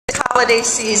holiday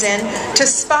season to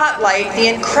spotlight the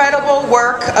incredible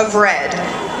work of RED.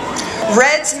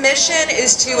 RED's mission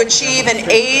is to achieve an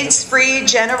AIDS-free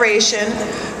generation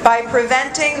by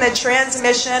preventing the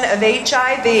transmission of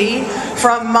HIV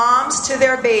from moms to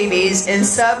their babies in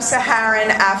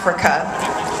sub-Saharan Africa.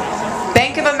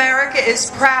 Bank of America is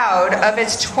proud of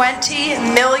its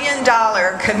 $20 million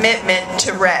commitment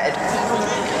to RED.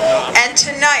 And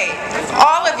tonight,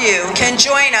 all of you can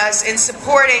join us in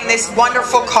supporting this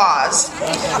wonderful cause.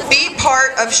 Be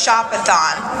part of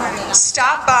Shop-a-thon.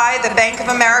 Stop by the Bank of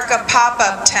America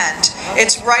pop-up tent.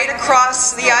 It's right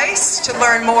across the ice to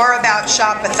learn more about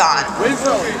Shop-a-thon.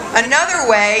 Another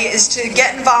way is to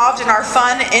get involved in our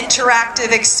fun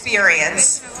interactive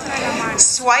experience.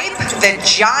 Swipe the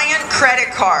giant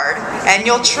credit card and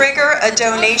you'll trigger a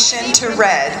donation to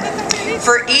RED.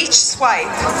 For each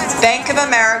swipe, Bank of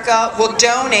America will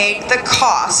donate the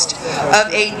cost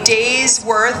of a day's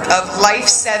worth of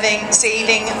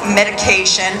life-saving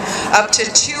medication up to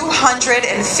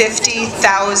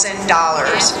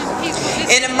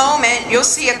 $250,000. In a moment, you'll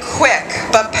see a quick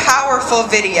but powerful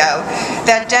video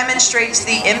that demonstrates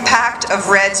the impact of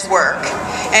RED's work.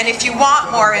 And if you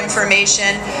want more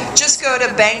information, just go to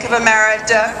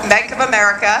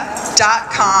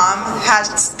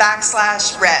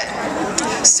bankofamerica.com/RED.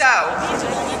 So,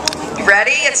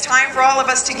 ready? It's time for all of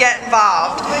us to get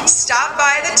involved. Stop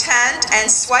by the tent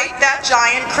and swipe that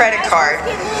giant credit card.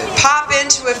 Pop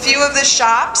into a few of the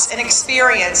shops and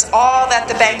experience all that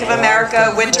the Bank of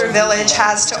America Winter Village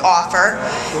has to offer.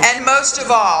 And most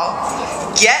of all,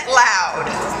 get loud.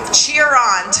 Cheer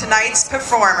on tonight's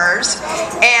performers.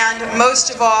 And most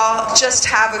of all, just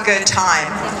have a good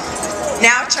time.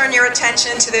 Now turn your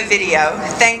attention to the video.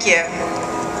 Thank you.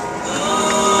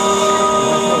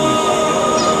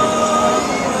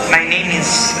 My name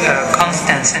is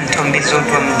Constance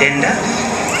Ntombizodwa Mdenda.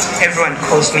 Everyone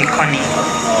calls me Connie.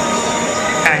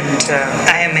 And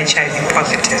I am HIV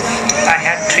positive. I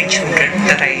had 3 children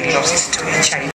that I lost to HIV.